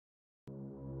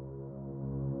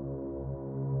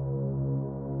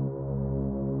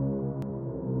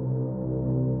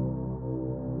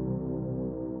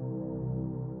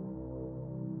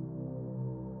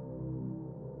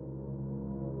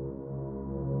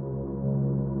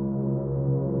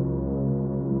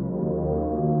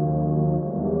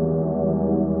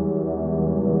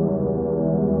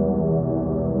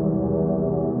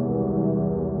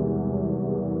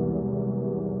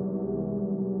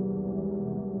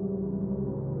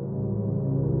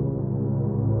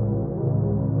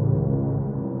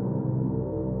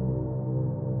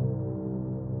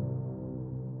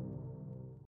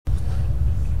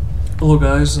Hello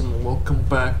guys and welcome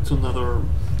back to another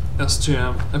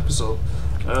SGM episode.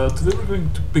 Today we're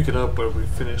going to pick it up where we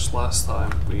finished last time.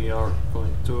 We are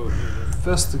going to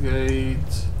investigate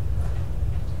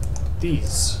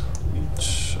these,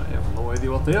 which I have no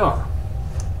idea what they are.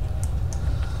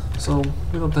 So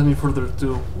without any further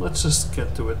ado, let's just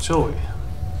get to it, shall we?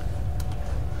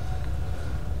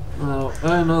 Now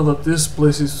I know that this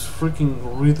place is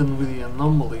freaking ridden with the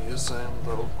anomalies and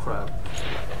oh crap.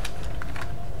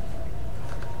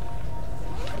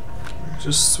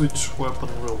 Just switch weapon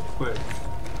real quick.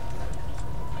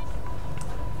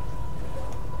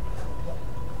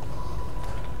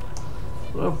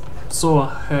 I saw a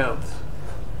head.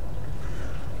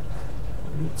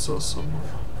 I saw someone.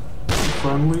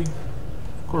 Friendly?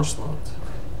 Of course not.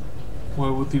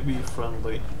 Why would he be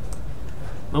friendly?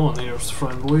 No one here is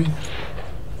friendly.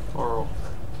 Or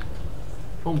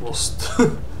almost.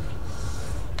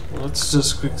 Let's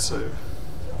just quick save.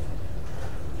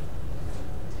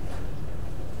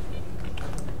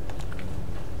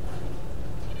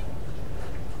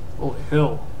 Holy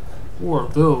hell, who are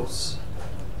those?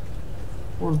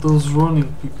 Who are those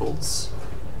running peoples?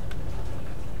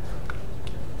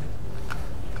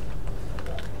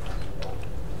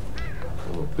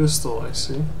 Oh, a pistol, I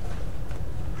see.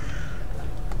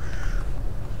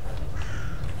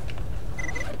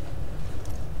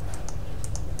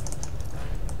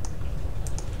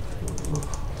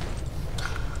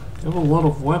 You have a lot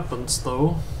of weapons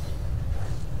though.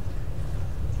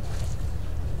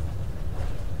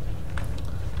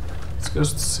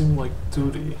 Just seem like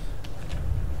duty.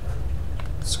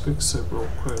 Let's quick save real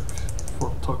quick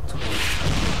before talk to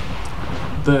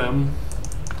them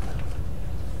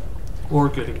or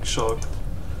getting shocked.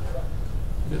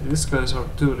 Yeah, these guys are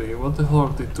duty. What the hell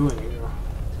are they doing here?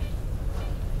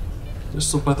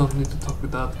 Just hope I don't need to talk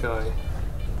with that guy.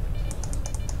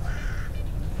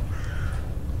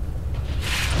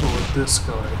 Or with this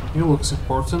guy. He looks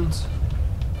important.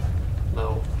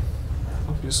 No,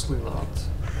 obviously not.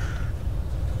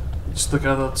 It's the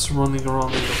guy that's running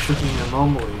around in the freaking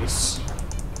anomalies,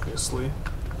 obviously.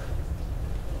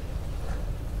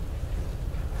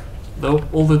 Nope,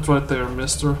 hold it right there,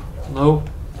 mister. Nope.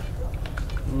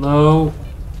 No.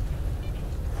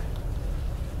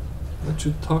 Let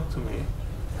you talk to me.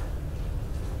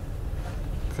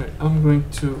 Okay, I'm going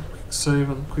to quick save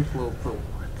and quick load real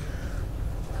quick.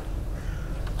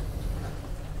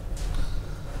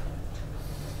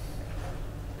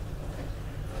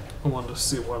 I want to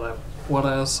see what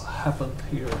has happened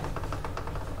here.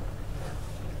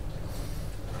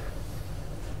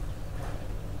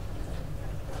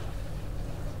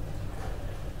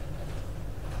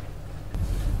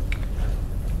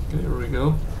 Okay, here we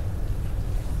go.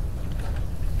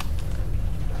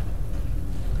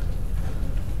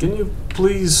 Can you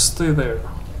please stay there?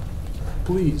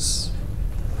 Please.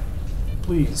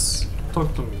 Please,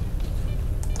 talk to me.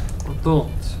 Or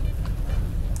don't.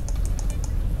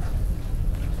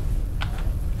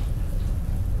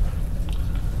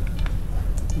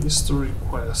 Mystery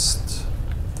quest.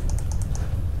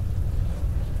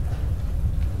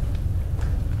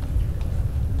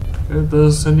 Okay,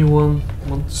 does anyone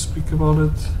want to speak about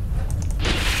it?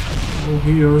 No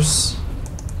hears.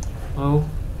 No.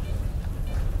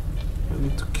 I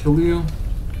need to kill you.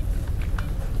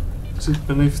 Is it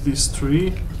beneath this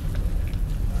tree?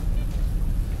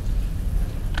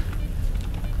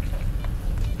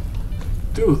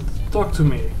 Dude, talk to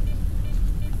me.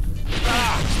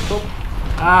 Stop.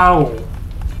 Ow!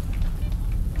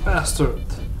 Bastard!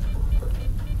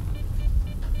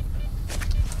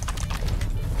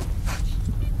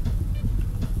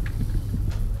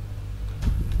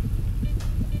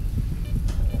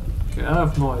 Okay, I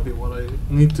have no idea what I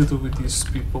need to do with these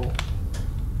people.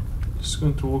 Just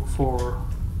going to look for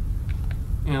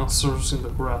answers in the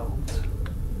ground.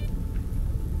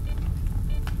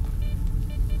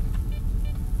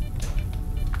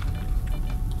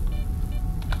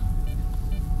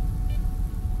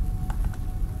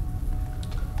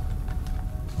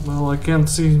 Well, I can't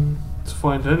seem to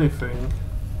find anything.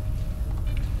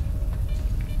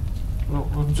 Well,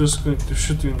 I'm just going to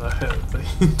shoot you in the head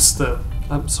instead.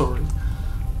 I'm sorry.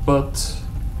 But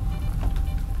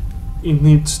it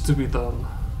needs to be done.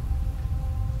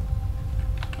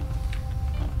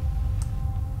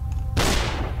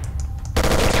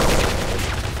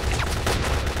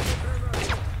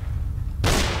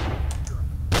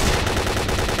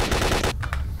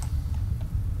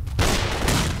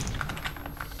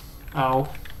 Ow.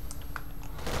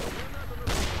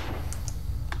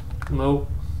 Nope.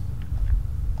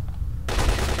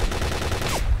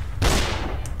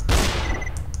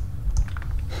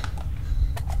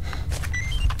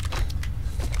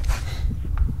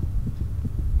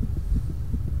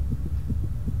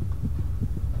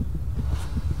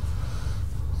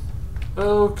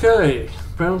 Okay,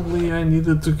 apparently I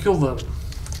needed to kill them.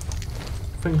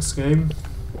 Thanks, game.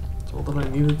 That's all that I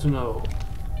needed to know.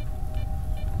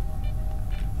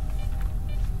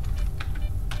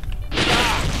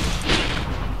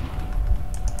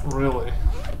 Really?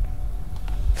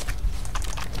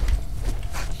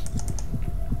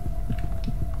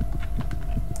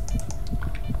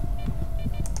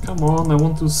 Come on, I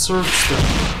want to search them.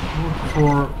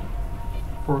 Look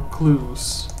for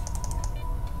clues.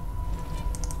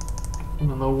 I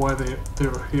don't know why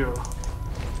they're here.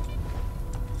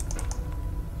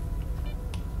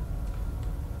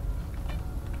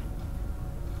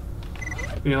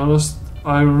 To be honest,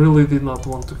 I really did not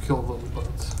want to kill them,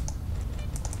 but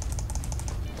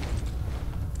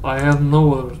I had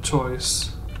no other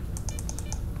choice.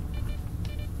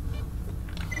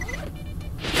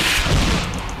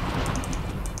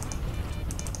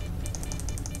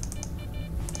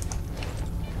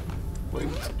 Wait.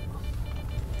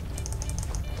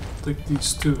 Take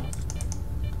these two.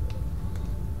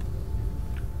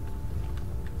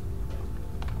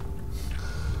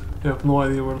 I have no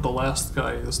idea where the last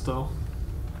guy is, though.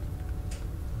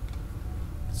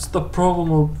 It's the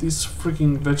problem of this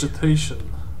freaking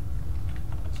vegetation.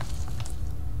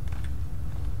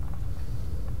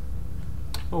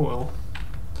 Oh well.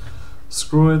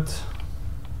 Screw it.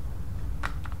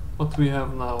 What do we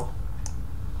have now?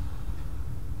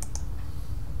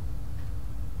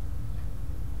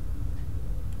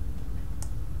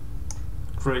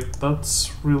 Great,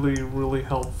 that's really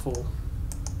helpful.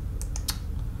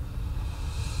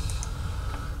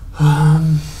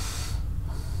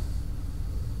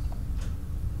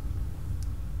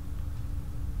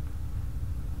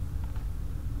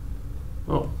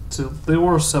 Oh, so they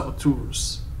were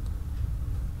saboteurs.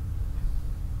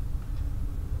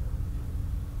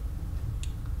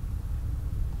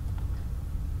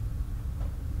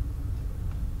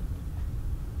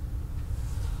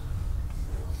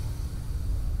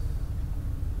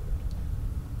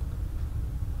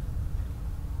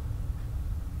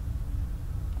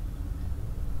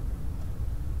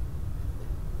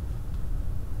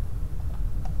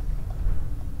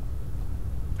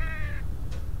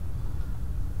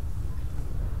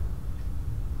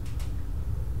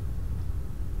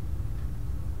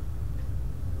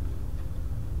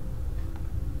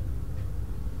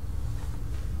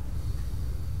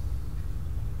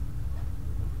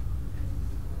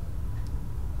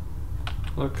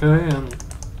 Okay, and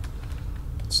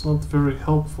it's not very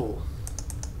helpful.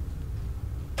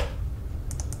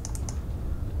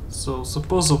 So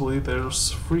supposedly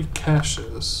there's 3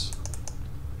 caches,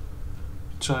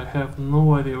 which I have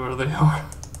no idea where they are.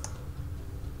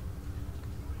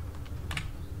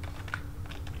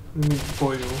 We need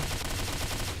oil.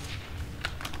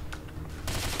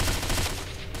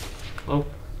 Oh,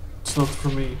 it's not for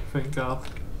me, thank God.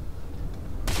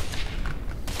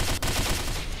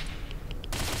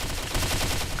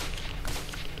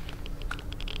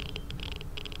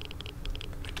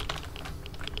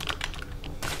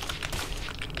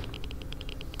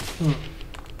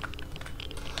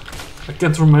 I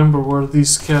can't remember where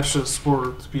these caches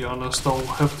were, to be honest. I'll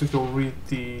have to go read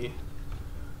the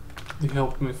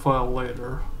help me file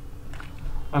later.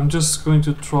 I'm just going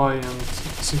to try and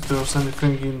see if there's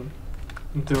anything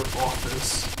in their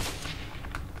office.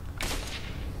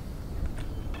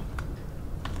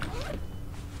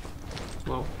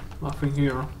 Well, nothing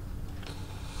here.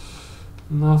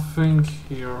 Nothing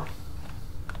here.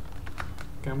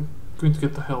 Okay, I'm going to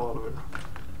get the hell out of here.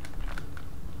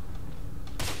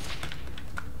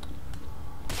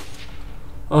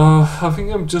 I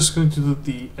think I'm just going to do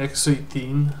the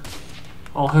X18.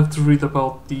 I'll have to read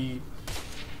about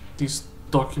these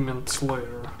documents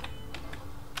later.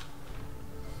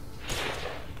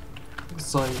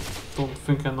 Because I don't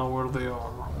think I know where they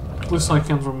are. At least I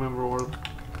can't remember where.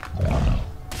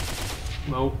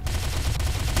 Nope.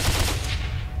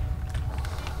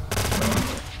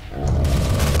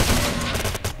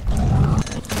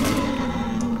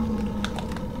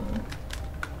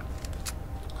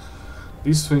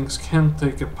 These things can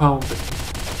take a pounding.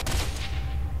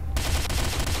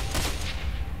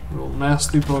 Real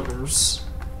nasty buggers.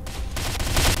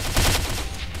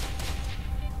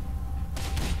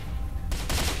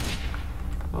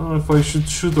 I don't know if I should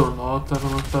shoot or not. I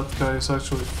don't know if that guy is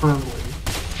actually friendly.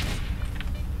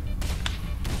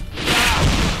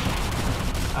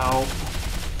 Ow.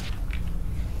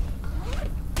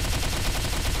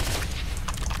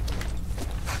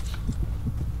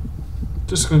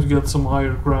 Just going to get some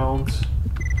higher ground.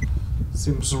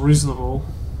 Seems reasonable.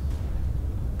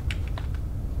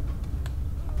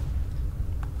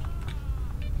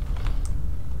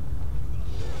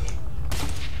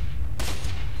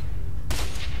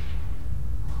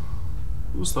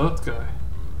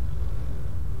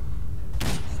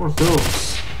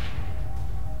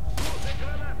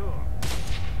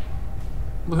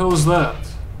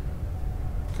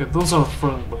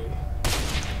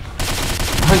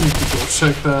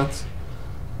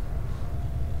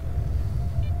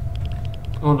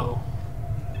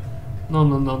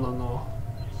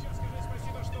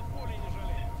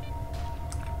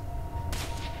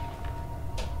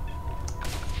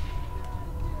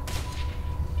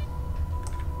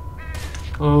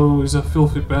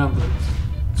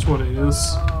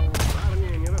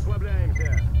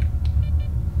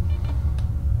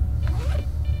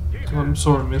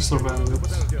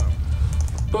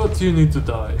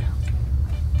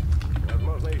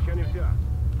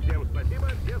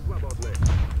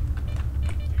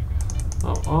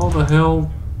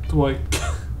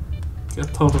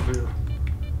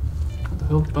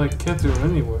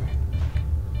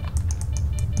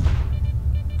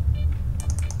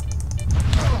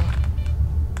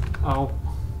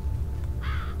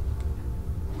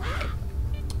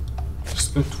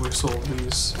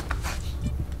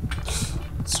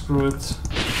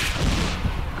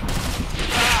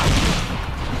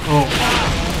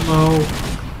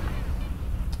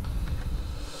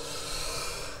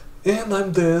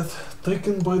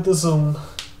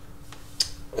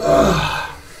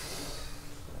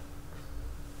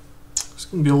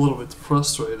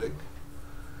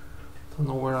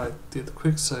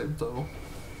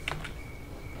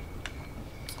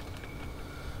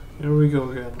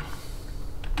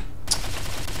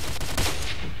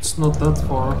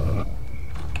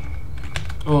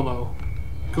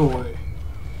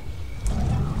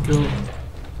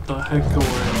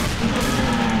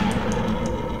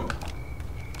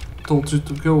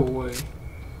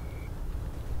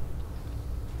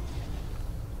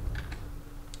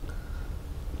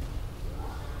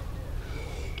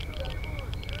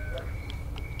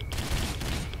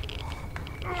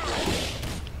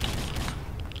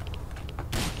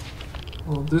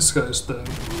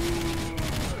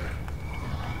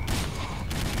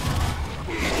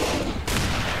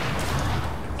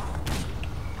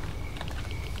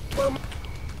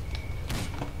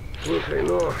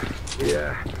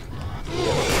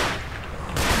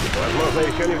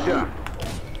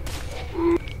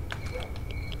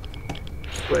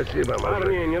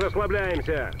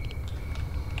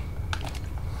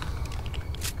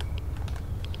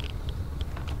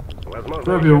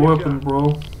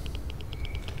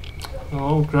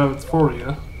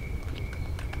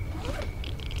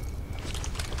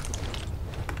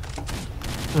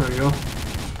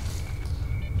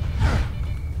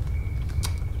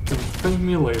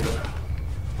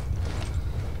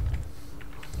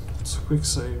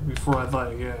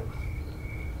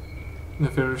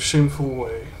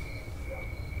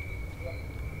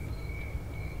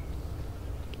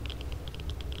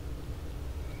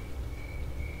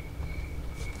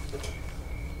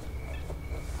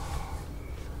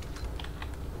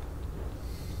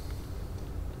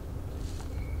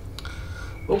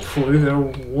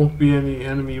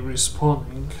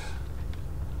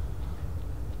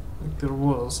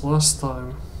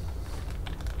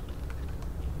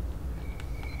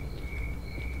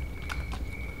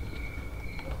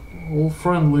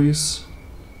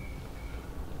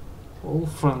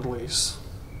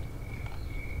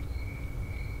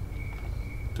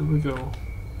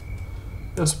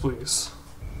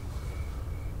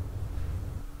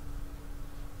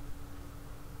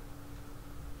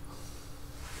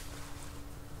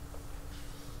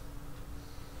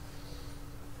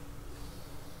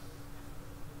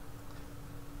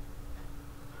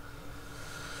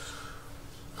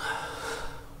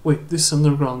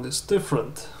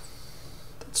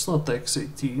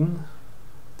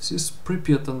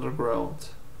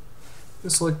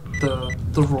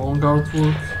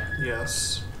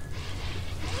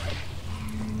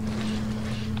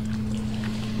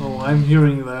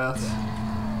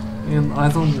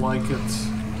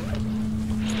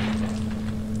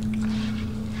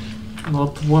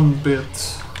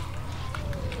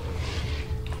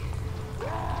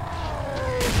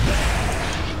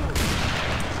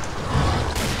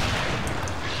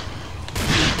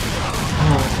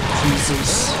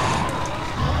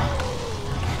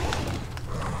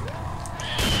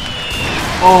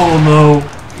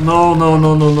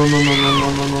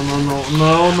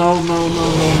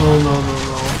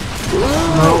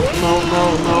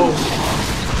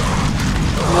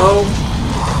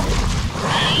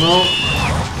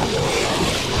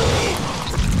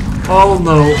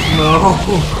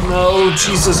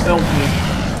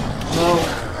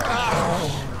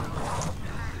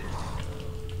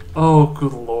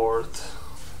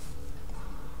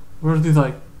 Where did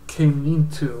I came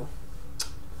into?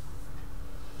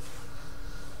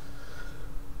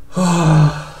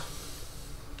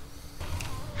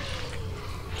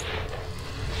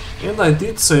 And I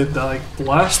did say that like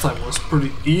last time was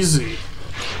pretty easy.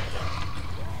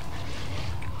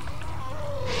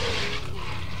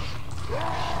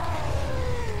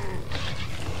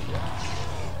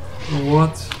 You know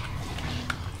what?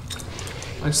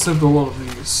 I saved a lot of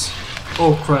these.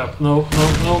 Oh crap, no,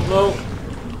 no, no, no.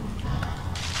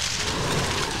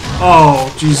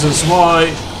 Oh, Jesus,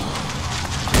 why?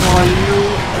 Why you?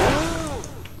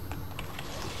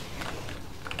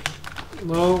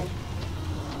 No.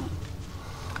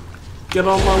 Get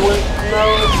on my way. No.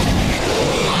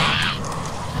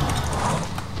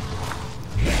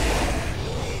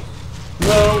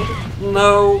 No.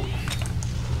 No.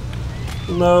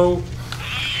 No.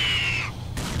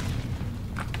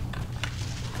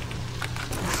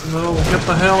 No, get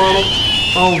the hell out of...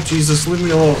 Oh, Jesus, leave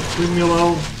me alone. Leave me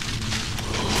alone.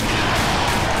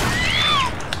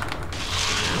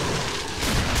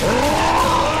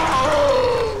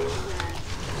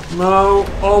 No.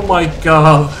 Oh my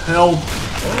God. Help.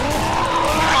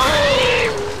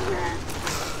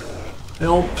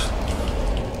 Help.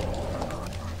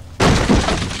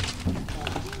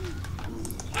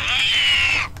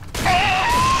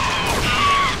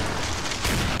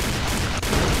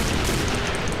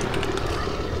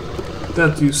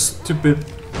 That you stupid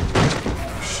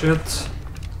shit.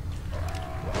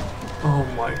 Oh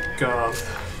my God.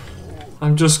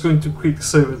 I'm just going to quick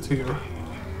save it here.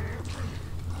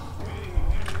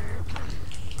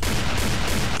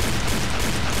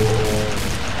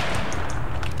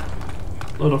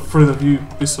 Not afraid of you,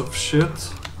 piece of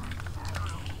shit.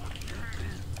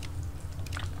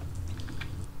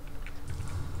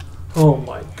 Oh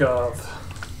my God.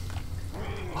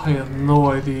 I had no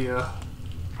idea.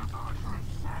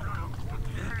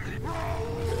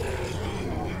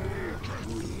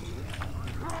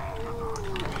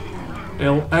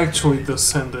 It actually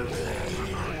descended.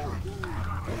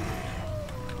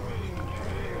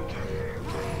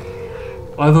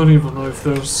 I don't even know if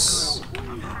there's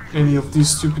any of these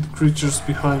stupid creatures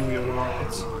behind me or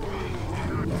not.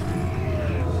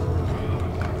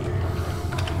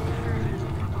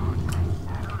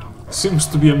 Seems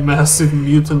to be a massive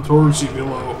mutant orgy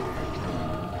below.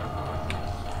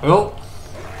 Well,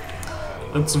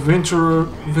 let's venture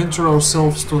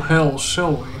ourselves to hell,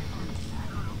 shall we?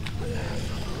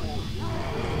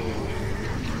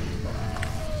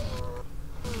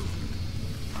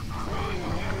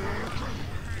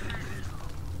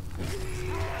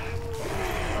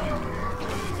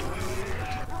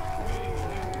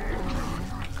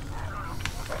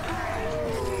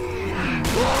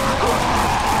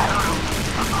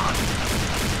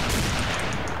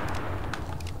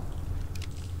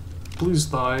 Please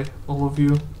die, all of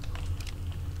you.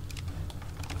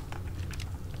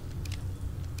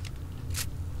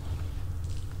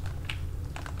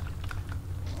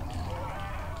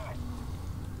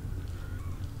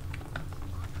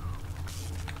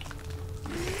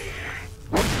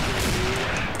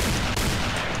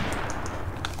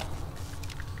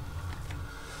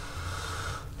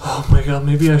 Oh my God,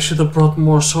 maybe I should have brought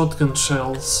more shotgun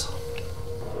shells.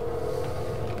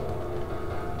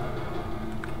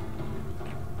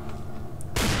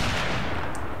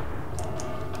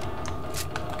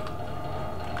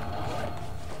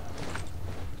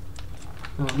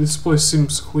 This place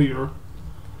seems clear.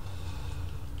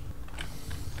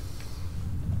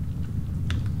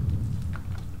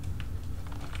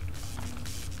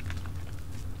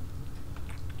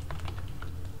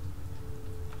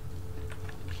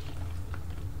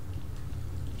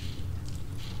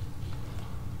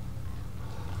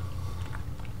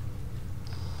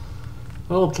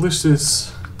 Well, at least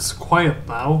it's quiet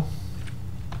now.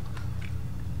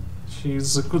 Which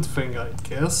is a good thing, I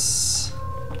guess.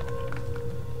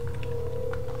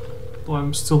 Though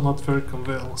I'm still not very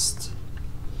convinced.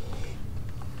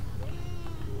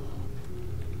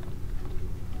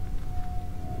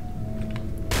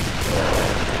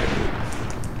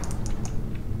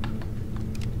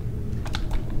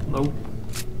 Nope.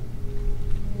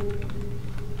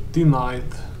 Denied.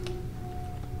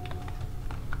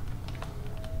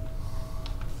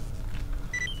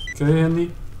 Okay,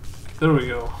 Andy. There we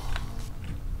go.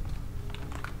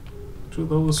 Dude,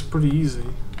 that was pretty easy.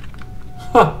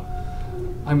 Ha!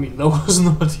 I mean, that was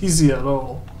not easy at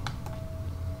all.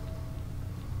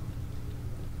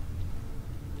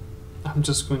 I'm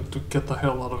just going to get the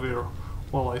hell out of here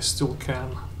while I still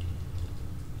can.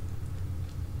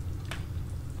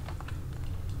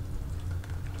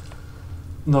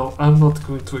 No, I'm not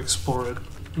going to explore it.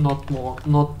 Not more,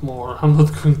 not more. I'm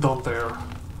not going down there.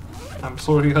 I'm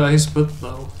sorry guys, but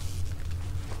no.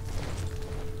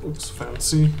 Looks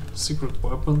fancy. Secret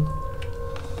weapon.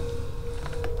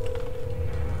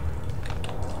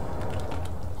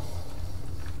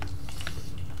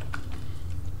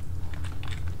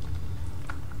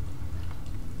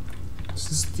 Is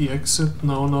this the exit?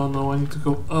 No, no, no, I need to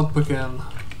go up again.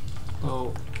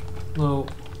 No, no.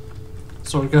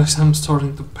 Sorry guys, I'm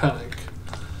starting to panic.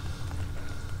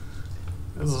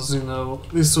 As you know,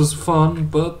 this was fun,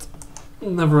 but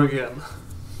never again.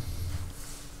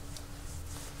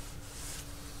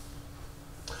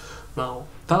 Now,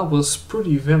 that was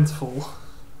pretty eventful.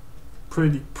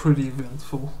 Pretty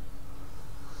eventful.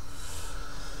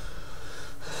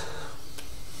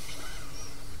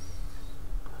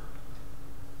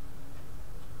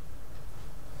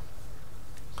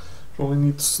 Probably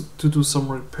need to do some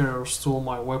repairs to all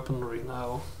my weaponry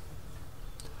now.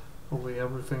 Only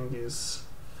everything is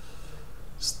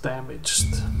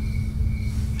damaged.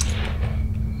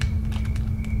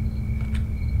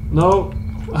 No,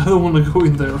 I don't want to go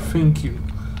in there, thank you.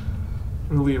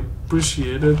 Really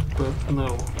appreciate it, but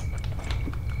no.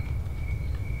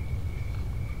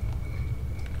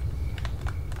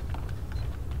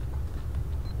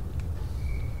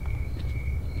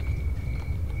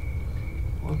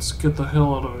 Let's get the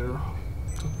hell out of here.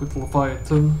 Talk with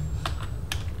Leviathan.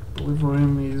 Deliver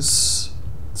him his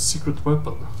secret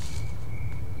weapon.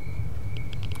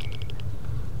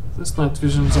 These night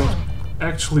visions are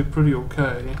actually pretty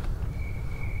okay.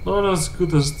 Not as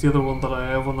good as the other one that I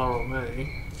have on RMA.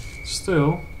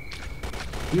 Still,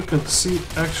 you can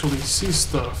actually see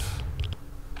stuff.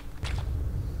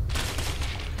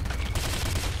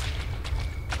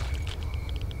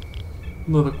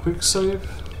 Another quick save,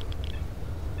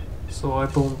 so I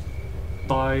don't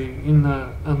die in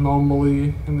an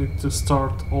anomaly and need to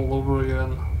start all over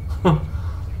again.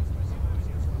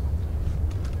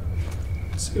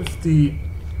 See if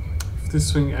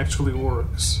this thing actually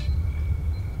works.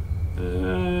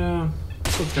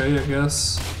 It's okay, I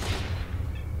guess.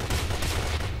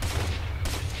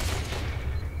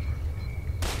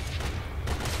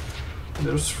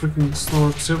 There's freaking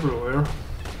snorks everywhere.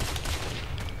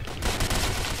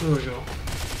 There we go.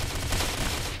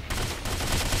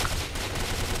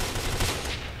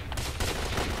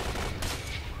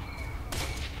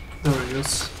 There he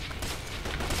is.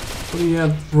 But he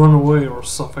had run away or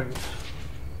something.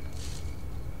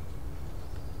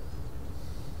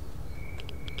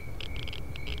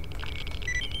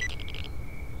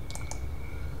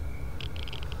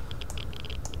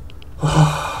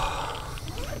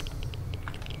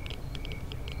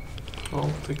 I'll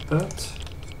take that.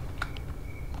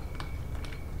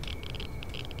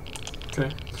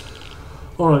 Okay.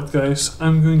 Alright guys,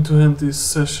 I'm going to end this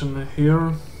session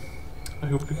here. I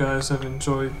hope you guys have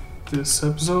enjoyed this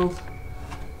episode.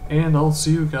 And I'll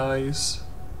see you guys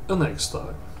next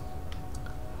time.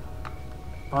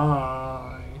 Bye.